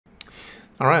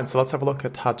All right, so let's have a look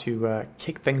at how to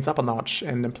kick things up a notch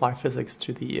and apply physics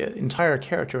to the entire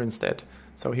character instead.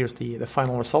 So here's the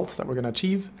final result that we're going to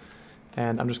achieve,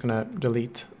 and I'm just going to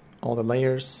delete all the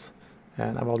layers,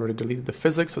 and I've already deleted the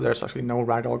physics, so there's actually no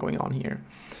ragdoll going on here.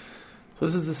 So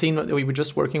this is the scene that we were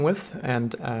just working with,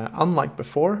 and unlike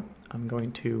before, I'm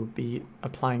going to be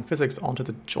applying physics onto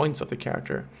the joints of the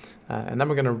character, and then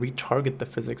we're going to retarget the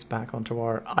physics back onto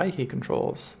our eye key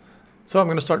controls. So I'm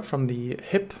going to start from the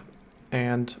hip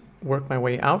and work my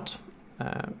way out,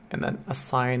 and then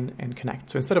assign and connect.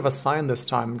 So instead of assign this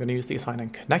time, I'm going to use the assign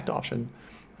and connect option.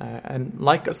 And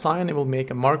like assign, it will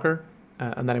make a marker,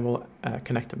 and then it will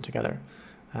connect them together.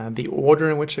 The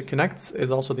order in which it connects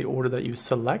is also the order that you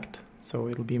select. So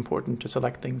it'll be important to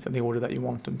select things in the order that you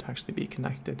want them to actually be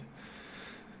connected.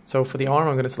 So for the arm,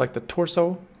 I'm going to select the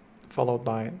torso, followed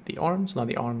by the arm. So now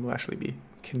the arm will actually be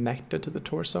connected to the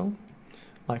torso.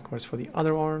 Likewise for the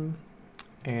other arm,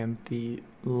 and the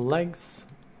legs,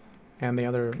 and the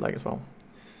other leg as well.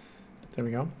 There we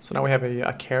go. So now we have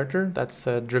a character that's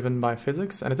driven by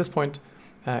physics, and at this point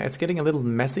it's getting a little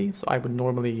messy, so I would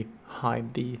normally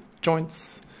hide the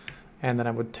joints, and then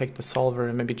I would take the solver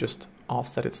and maybe just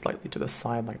offset it slightly to the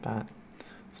side like that.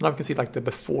 So now we can see like the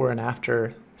before and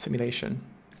after simulation.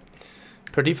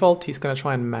 Per default, he's going to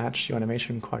try and match the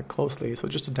animation quite closely, so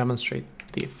just to demonstrate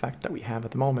the effect that we have at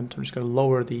the moment, I'm just going to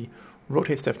lower the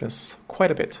rotate stiffness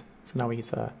quite a bit. So now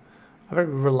he's a very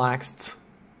relaxed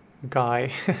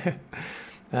guy.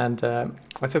 And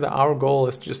I'd say that our goal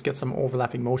is to just get some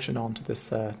overlapping motion onto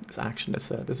this action,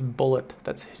 this bullet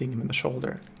that's hitting him in the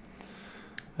shoulder.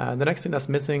 The next thing that's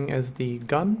missing is the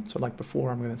gun. So like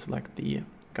before, I'm going to select the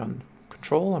gun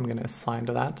control. I'm going to assign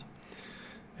to that.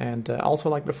 And also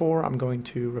like before, I'm going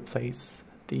to replace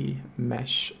the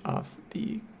mesh of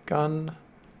the gun,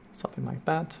 something like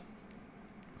that.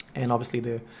 And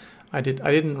obviously I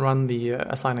didn't run the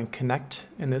assign and connect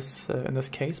in this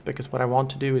case, because what I want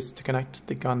to do is to connect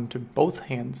the gun to both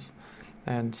hands.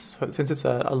 And so since it's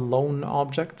a lone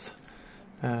object,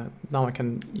 now I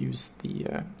can use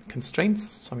the constraints.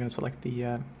 So I'm going to select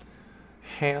the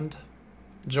hand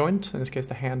joint, in this case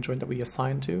the hand joint that we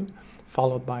assigned to,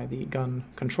 followed by the gun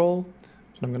control.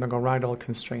 And I'm going to go Ragdoll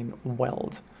constraint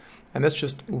weld, and this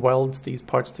just welds these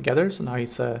parts together. So now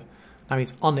he's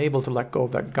unable to let go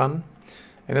of that gun.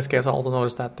 In this case, I also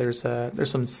noticed that there's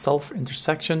some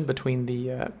self-intersection between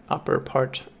the upper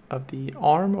part of the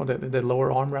arm, or the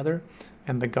lower arm rather,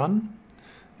 and the gun.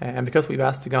 And because we've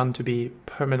asked the gun to be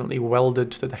permanently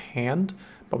welded to the hand,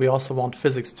 but we also want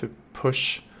physics to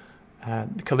push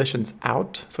the collisions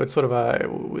out, so it's sort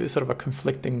of a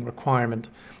conflicting requirement.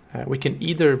 We can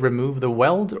either remove the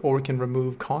weld or we can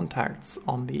remove contacts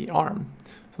on the arm.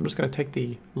 So I'm just going to take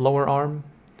the lower arm.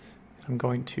 I'm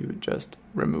going to just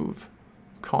remove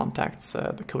contacts,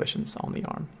 the collisions on the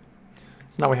arm.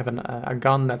 So now we have a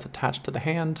gun that's attached to the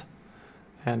hand,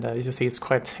 and as you see, it's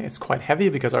quite heavy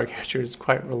because our character is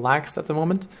quite relaxed at the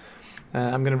moment.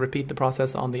 I'm going to repeat the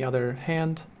process on the other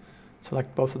hand.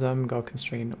 Select both of them, go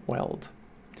constrain weld.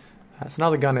 So now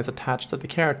the gun is attached to the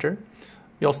character.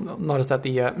 You also notice that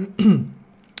the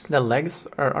the legs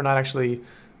are not actually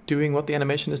doing what the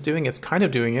animation is doing. It's kind of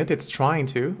doing it. It's trying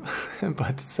to,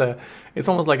 but it's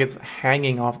almost like it's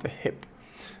hanging off the hip.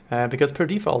 Because per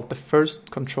default, the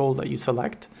first control that you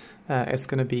select is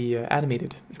going to be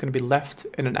animated. It's going to be left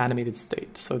in an animated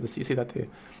state. So you see that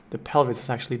the pelvis is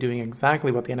actually doing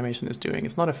exactly what the animation is doing.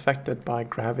 It's not affected by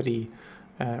gravity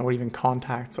or even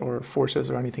contacts or forces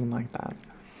or anything like that.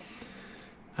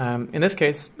 In this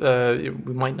case,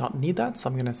 we might not need that, so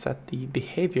I'm going to set the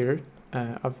behavior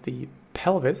of the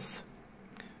pelvis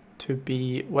to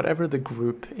be whatever the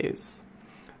group is.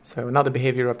 So now the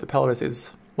behavior of the pelvis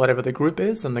is whatever the group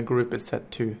is, and the group is set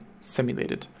to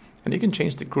simulated. And you can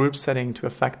change the group setting to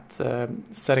affect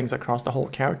settings across the whole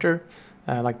character,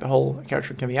 like the whole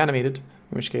character can be animated,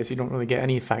 in which case you don't really get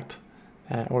any effect,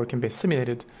 or it can be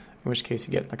simulated, in which case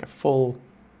you get like a full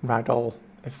ragdoll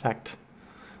effect.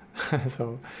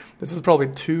 So this is probably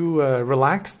too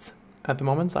relaxed at the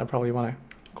moment, so I probably want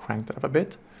to crank that up a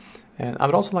bit. And I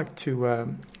would also like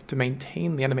to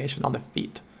maintain the animation on the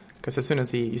feet, because as soon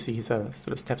as you see he sort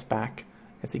of steps back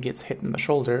as he gets hit in the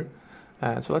shoulder.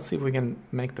 So let's see if we can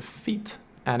make the feet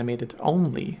animated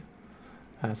only.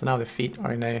 So now the feet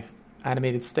are in a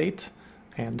animated state,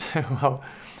 and well,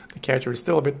 the character is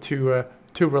still a bit too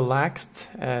relaxed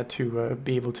to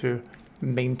be able to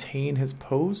maintain his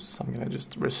pose. So I'm going to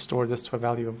just restore this to a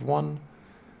value of 1,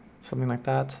 something like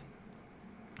that.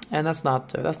 And that's not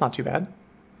too bad.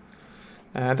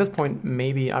 At this point,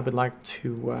 maybe I would like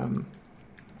to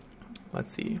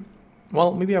let's see.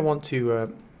 Well, maybe I want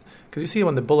to because you see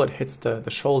when the bullet hits the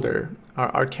shoulder,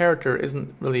 our character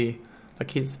isn't really,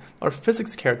 like our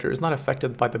physics character is not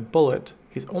affected by the bullet.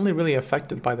 He's only really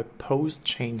affected by the pose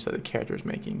change that the character is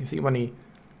making. You see when he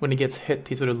gets hit,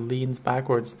 he sort of leans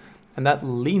backwards, and that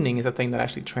leaning is a thing that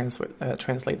actually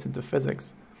translates into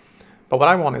physics. But what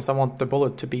I want the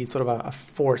bullet to be sort of a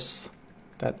force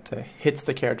that hits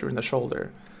the character in the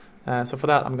shoulder. So for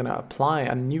that, I'm going to apply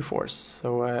a new force,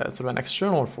 so sort of an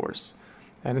external force,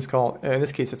 and it's called, in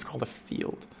this case, it's called a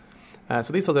field.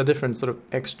 So these are the different sort of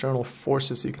external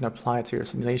forces you can apply to your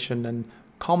simulation, and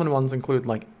common ones include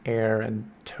like air and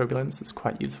turbulence. It's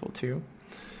quite useful too.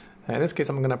 In this case,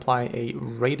 I'm going to apply a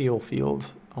radial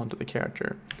field onto the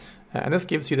character, and this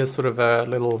gives you this sort of a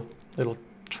little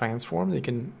transform that you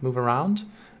can move around,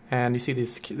 and you see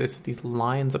these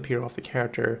lines appear off the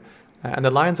character, and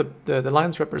the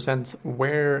lines represent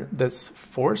where this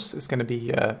force is going to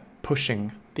be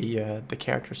pushing the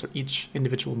character. So each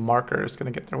individual marker is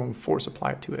going to get their own force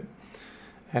applied to it,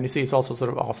 and you see it's also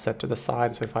sort of offset to the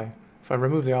side. So if I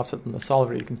remove the offset from the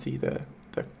solver, you can see the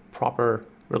proper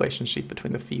relationship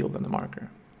between the field and the marker.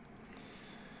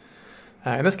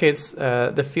 In this case,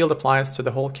 the field applies to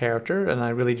the whole character, and I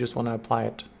really just want to apply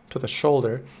it to the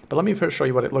shoulder. But let me first show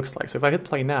you what it looks like. So if I hit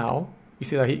play now, you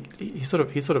see that he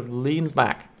sort of leans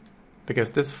back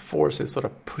because this force is sort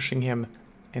of pushing him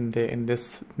in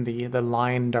the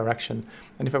line direction.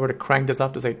 And if I were to crank this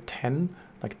up to say 10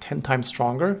 times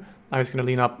stronger, now he's going to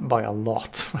lean up by a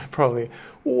lot, probably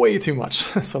way too much.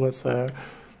 So let's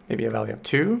maybe a value of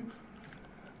 2.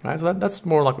 Right, so that's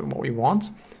more like what we want.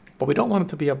 But we don't want it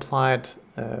to be applied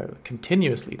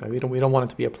continuously. Like we don't want it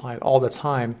to be applied all the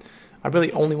time. I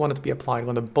really only want it to be applied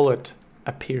when the bullet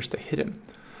appears to hit him.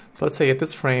 So let's say at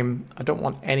this frame, I don't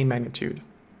want any magnitude.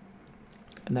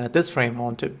 And then at this frame, I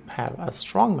want to have a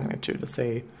strong magnitude. Let's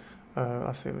say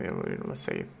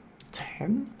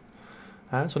 10.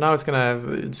 So now it's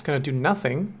gonna do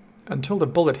nothing until the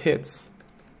bullet hits,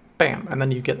 bam, and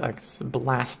then you get like a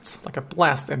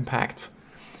blast impact.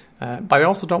 But I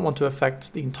also don't want to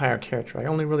affect the entire character. I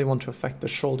only really want to affect the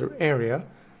shoulder area.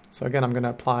 So again, I'm going to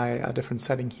apply a different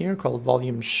setting here called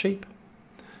volume shape.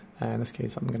 In this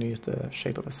case, I'm going to use the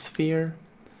shape of a sphere.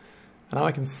 And now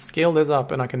I can scale this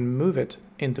up and I can move it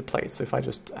into place. So if I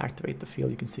just activate the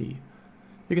field, you can see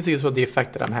sort of the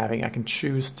effect that I'm having. I can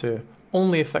choose to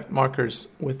only affect markers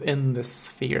within this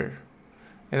sphere.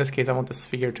 In this case, I want the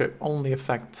sphere to only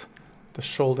affect the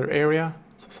shoulder area.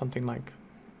 So something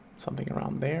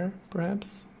around there,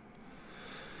 perhaps.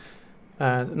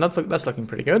 And that's looking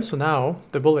pretty good. So now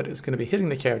the bullet is going to be hitting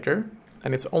the character,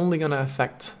 and it's only going to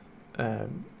affect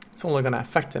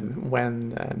him when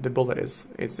the bullet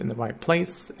is in the right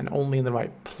place, and only in the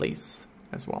right place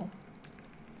as well,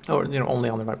 or only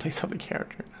on the right place of the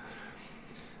character.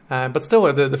 But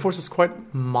still, the force is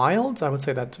quite mild. I would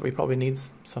say that we probably need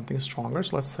something stronger.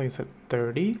 So let's say it's at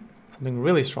 30, something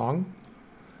really strong.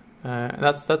 And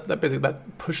that basically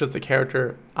pushes the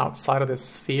character outside of this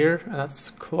sphere, and that's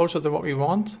closer to what we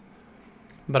want.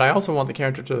 But I also want the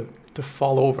character to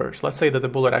fall over. So let's say that the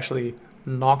bullet actually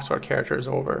knocks our character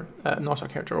over.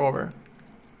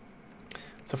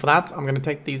 So for that, I'm going to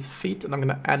take these feet and I'm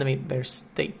going to animate their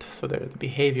state, so the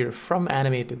behavior from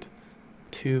animated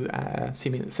to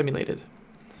simulated.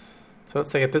 So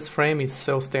let's say at this frame he's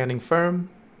still standing firm,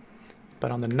 but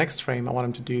on the next frame I want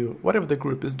him to do whatever the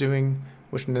group is doing,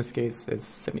 which in this case is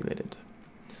simulated.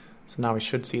 So now we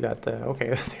should see that, okay,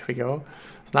 there we go.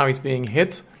 So now he's being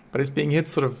hit, but he's being hit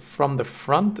sort of from the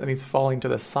front and he's falling to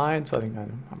the side. So I think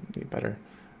I'm better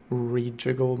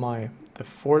rejiggle the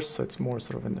force so it's more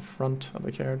sort of in the front of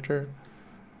the character.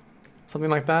 Something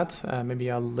like that, maybe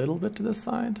a little bit to the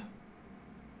side.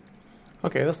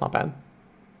 Okay, that's not bad.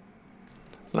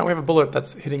 So now we have a bullet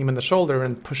that's hitting him in the shoulder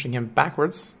and pushing him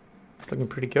backwards. It's looking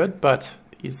pretty good, but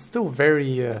he's still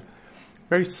very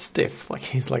stiff, like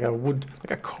he's like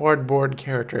a cardboard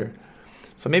character.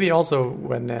 So maybe also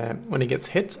when he gets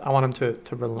hit, I want him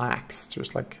to relax,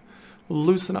 just like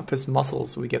loosen up his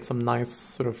muscles so we get some nice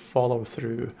sort of follow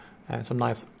through and some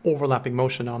nice overlapping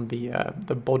motion on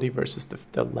the body versus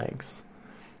the legs.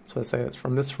 So let's say that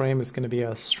from this frame it's going to be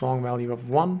a strong value of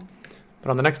 1, but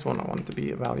on the next one I want it to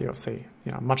be a value of, say,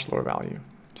 a much lower value,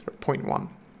 sort of 0.1.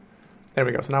 There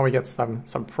we go. So now we get some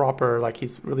proper, like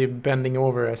he's really bending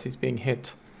over as he's being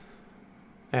hit.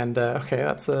 And okay,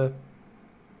 that's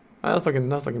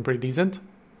looking pretty decent.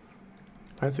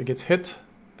 All right, so he gets hit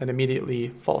and immediately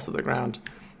falls to the ground.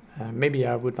 Maybe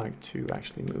I would like to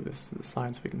actually move this to the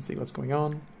side so we can see what's going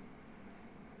on.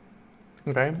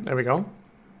 Okay, there we go.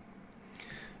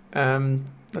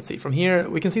 Let's see, from here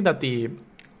we can see that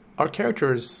our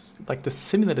characters, like the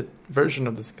simulated version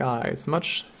of this guy, is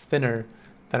much thinner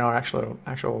than our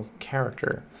actual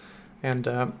character. And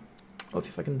let's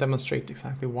see if I can demonstrate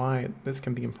exactly why this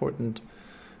can be important.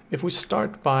 If we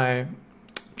start by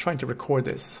trying to record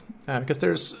this, because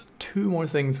there's two more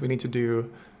things we need to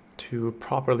do to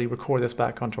properly record this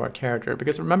back onto our character.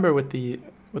 Because remember with the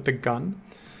gun,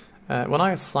 when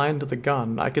I assigned the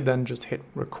gun, I could then just hit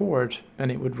record and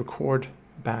it would record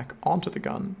back onto the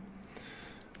gun.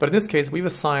 But in this case, we've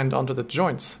assigned onto the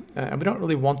joints, and we don't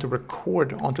really want to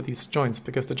record onto these joints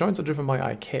because the joints are driven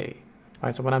by IK.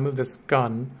 Right? So when I move this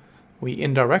gun, we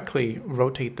indirectly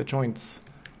rotate the joints.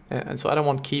 And so I don't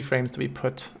want keyframes to be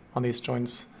put on these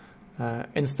joints.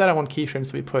 Instead, I want keyframes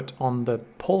to be put on the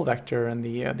pole vector and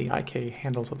the IK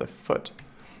handles of the foot.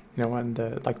 You know,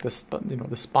 and like this, you know,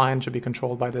 the spine should be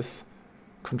controlled by this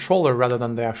controller rather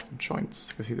than the actual joints.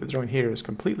 Because see, the joint here is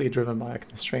completely driven by a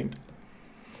constraint.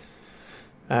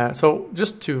 So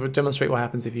just to demonstrate what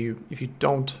happens if you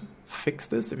don't fix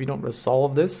this, if you don't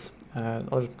resolve this,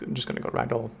 I'm just going to go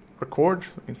Ragdoll record.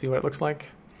 We can see what it looks like.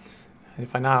 And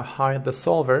if I now hide the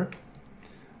solver,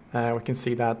 we can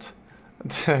see that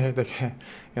the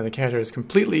character is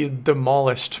completely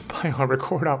demolished by our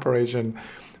record operation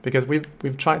because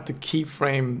we've tried to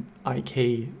keyframe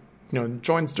IK,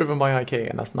 joints driven by IK,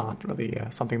 and that's not really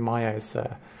something Maya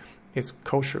is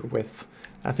kosher with.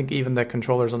 I think even the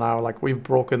controllers are now like, we've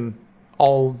broken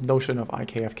all notion of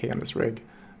IKFK on this rig.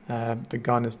 The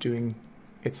gun is doing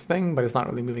its thing, but it's not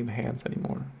really moving the hands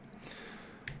anymore.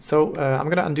 So I'm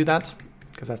going to undo that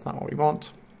because that's not what we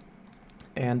want.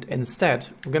 And instead,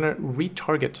 we're going to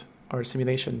retarget our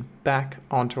simulation back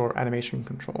onto our animation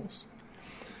controls.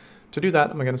 To do that,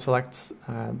 I'm going to select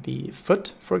the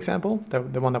foot, for example,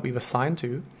 the one that we've assigned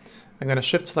to. I'm going to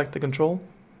shift select the control.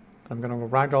 I'm going to go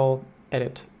Ragdoll,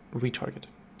 edit, retarget.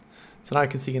 So now you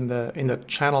can see in the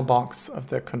channel box of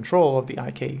the control of the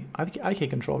IK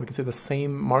control, we can see the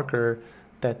same marker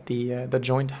that the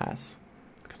joint has,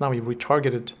 because now we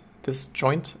retargeted this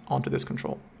joint onto this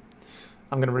control.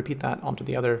 I'm going to repeat that onto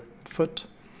the other foot.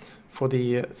 For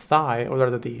the thigh, or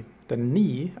rather the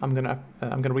knee, I'm going to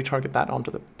retarget that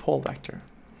onto the pole vector.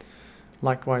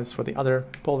 Likewise for the other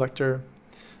pole vector.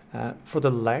 For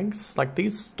the legs, like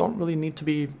these don't really need to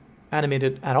be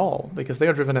animated at all because they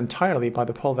are driven entirely by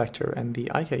the pole vector and the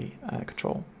IK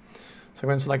control. So I'm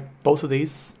going to select both of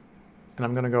these and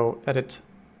I'm going to go edit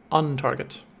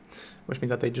untarget, which means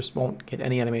that they just won't get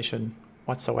any animation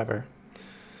whatsoever.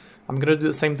 I'm going to do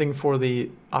the same thing for the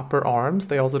upper arms.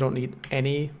 They also don't need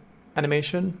any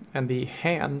animation, and the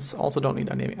hands also don't need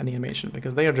any animation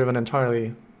because they are driven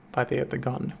entirely by the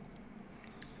gun.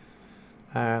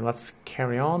 Let's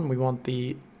carry on. We want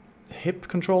the hip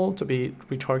control to be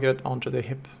retargeted onto the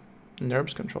hip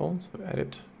nerves control. So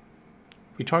edit,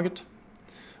 retarget.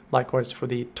 Likewise for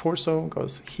the torso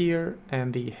goes here,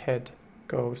 and the head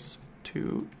goes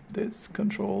to this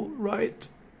control right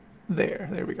there.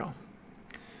 There we go.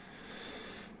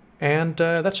 And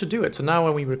that should do it. So now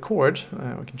when we record,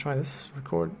 we can try this,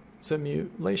 record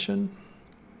simulation.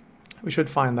 We should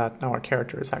find that now our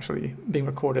character is actually being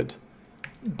recorded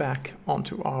back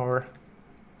onto our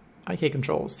IK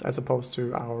controls as opposed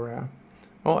to our,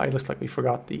 well, it looks like we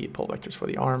forgot the pole vectors for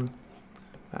the arm.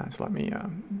 So let me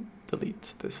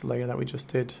delete this layer that we just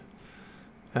did.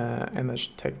 And let's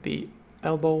take the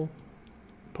elbow,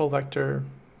 pole vector,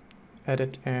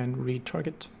 edit and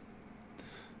retarget.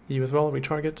 You as well,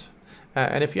 retarget.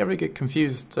 And if you ever get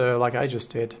confused like I just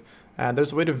did,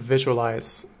 there's a way to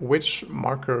visualize which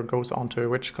marker goes onto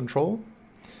which control.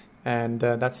 And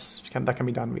that can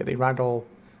be done via the Ragdoll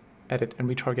edit and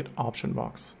retarget option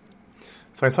box.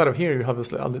 So inside of here you have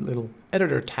this little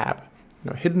editor tab,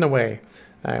 hidden away,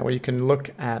 where you can look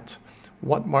at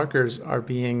what markers are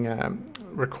being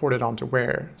recorded onto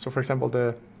where. So for example,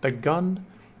 the gun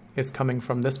is coming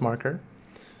from this marker.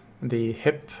 The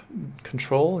hip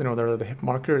control, the hip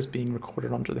marker is being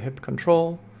recorded onto the hip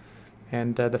control,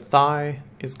 and the thigh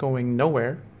is going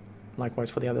nowhere. Likewise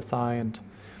for the other thigh, and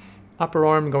upper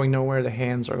arm going nowhere. The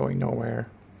hands are going nowhere.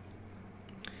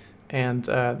 And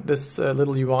this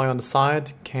little UI on the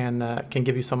side can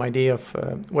give you some idea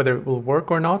of whether it will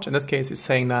work or not. In this case, it's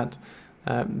saying that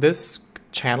this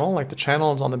channel, like the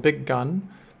channels on the big gun,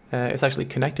 is actually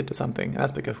connected to something. And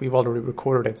that's because we've already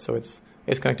recorded it, so it's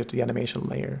connected to the animation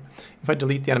layer. If I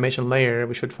delete the animation layer,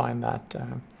 we should find that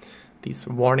these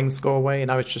warnings go away, and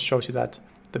now it just shows you that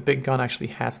the big gun actually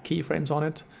has keyframes on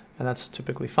it, and that's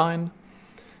typically fine.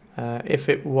 If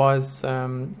it was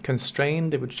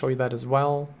constrained, it would show you that as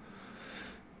well.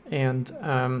 And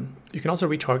you can also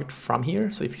retarget from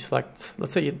here. So if you select,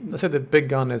 let's say the big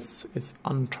gun is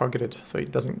untargeted, so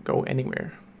it doesn't go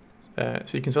anywhere.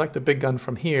 So you can select the big gun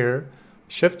from here,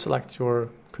 shift select your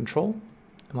control,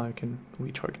 and now I can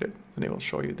retarget it, and it will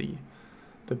show you the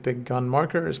big gun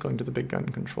marker is going to the big gun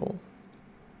control.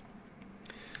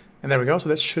 And there we go, so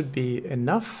that should be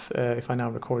enough. If I now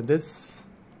record this,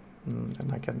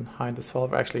 and I can hide the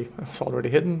solver. Actually, it's already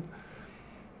hidden.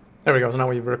 There we go, so now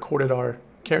we've recorded our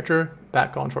character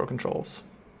back onto our controls.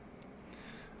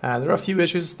 There are a few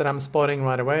issues that I'm spotting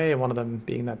right away, one of them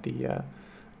being that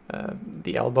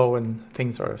the elbow and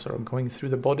things are sort of going through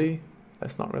the body.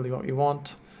 That's not really what we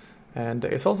want. And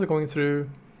it's also going through,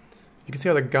 you can see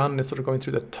how the gun is sort of going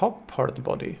through the top part of the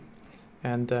body.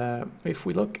 And if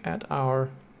we look at our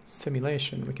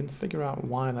simulation, we can figure out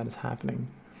why that is happening.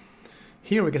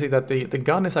 Here we can see that the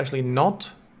gun is actually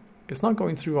not, it's not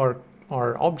going through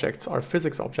our objects, our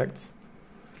physics objects.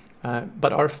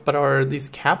 But these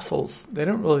capsules, they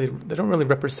don't really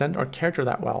represent our character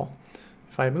that well.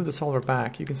 If I move the solver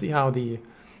back, you can see how the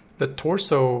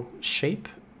torso shape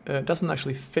doesn't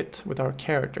actually fit with our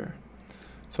character.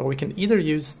 So we can either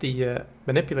use the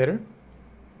manipulator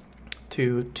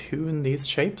to tune these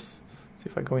shapes. So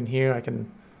if I go in here, I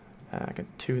can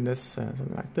tune this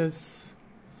something like this.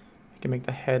 I can make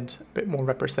the head a bit more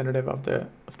representative of the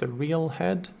real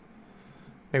head.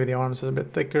 Maybe the arms are a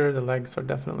bit thicker, the legs are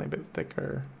definitely a bit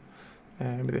thicker,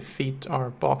 and maybe the feet are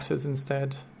boxes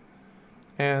instead,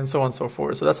 and so on and so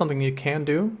forth. So that's something you can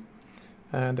do.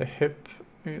 And the hip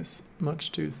is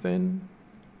much too thin.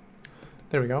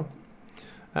 There we go.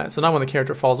 So now when the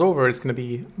character falls over, it's going to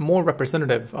be more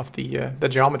representative of the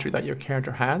geometry that your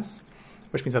character has,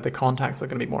 which means that the contacts are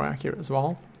going to be more accurate as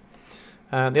well.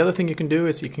 The other thing you can do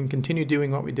is you can continue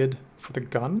doing what we did for the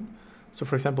gun. So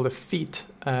for example, the feet,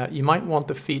 you might want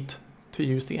the feet to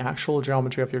use the actual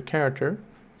geometry of your character.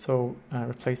 So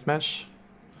replace mesh,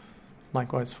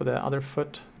 likewise for the other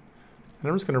foot. And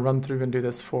I'm just going to run through and do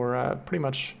this for pretty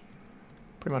much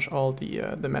all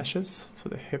the meshes. So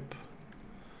the hip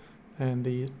and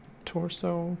the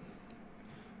torso,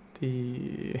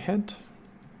 the head,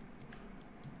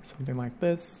 something like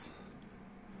this.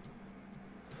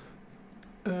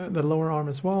 The lower arm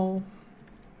as well.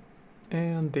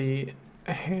 And the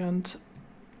hand.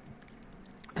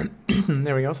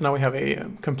 There we go. So now we have a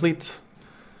complete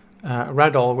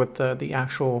Ragdoll with the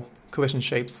actual collision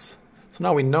shapes. So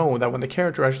now we know that when the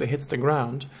character actually hits the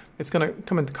ground, it's going to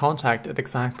come into contact at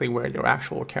exactly where your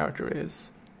actual character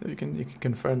is. You can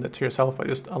confirm that to yourself by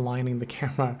just aligning the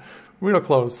camera real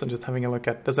close and just having a look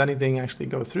at, does anything actually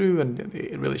go through? And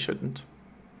it really shouldn't.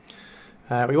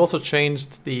 We also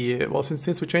changed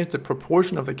since we changed the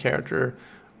proportion of the character,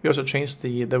 we also changed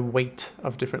the weight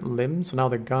of different limbs. So now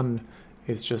the gun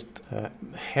is just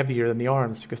heavier than the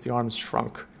arms because the arms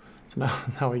shrunk. So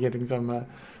now we're getting some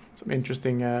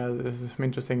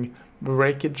interesting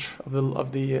breakage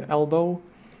of the elbow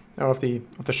or of the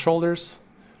shoulders.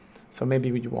 So maybe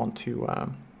you want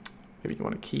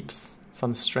to keep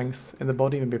some strength in the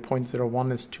body. Maybe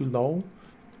 0.01 is too low.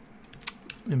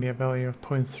 Maybe a value of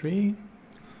 0.3.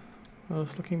 Oh,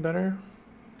 it's looking better.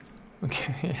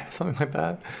 Okay, yeah, something like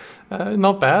that.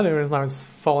 Not bad. Now it's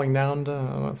falling down.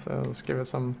 Let's give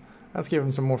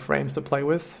him some more frames to play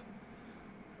with.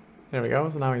 There we go.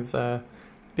 So now he's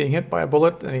being hit by a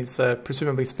bullet, and he's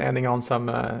presumably standing on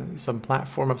some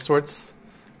platform of sorts.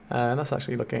 And that's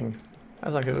actually looking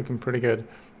pretty good.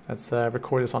 Let's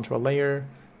record this onto a layer.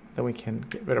 Then we can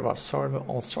get rid of our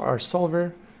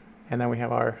solver, and then we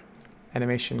have our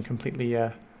animation completely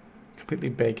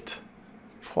baked.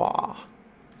 Wow.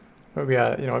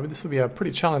 This would be a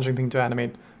pretty challenging thing to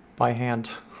animate by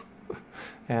hand.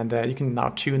 And you can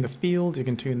now tune the field, you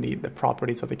can tune the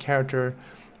properties of the character,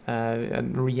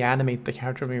 and reanimate the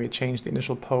character, maybe change the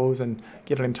initial pose and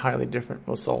get an entirely different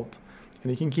result.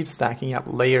 And you can keep stacking up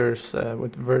layers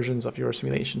with versions of your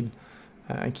simulation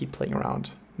and keep playing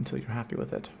around until you're happy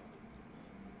with it.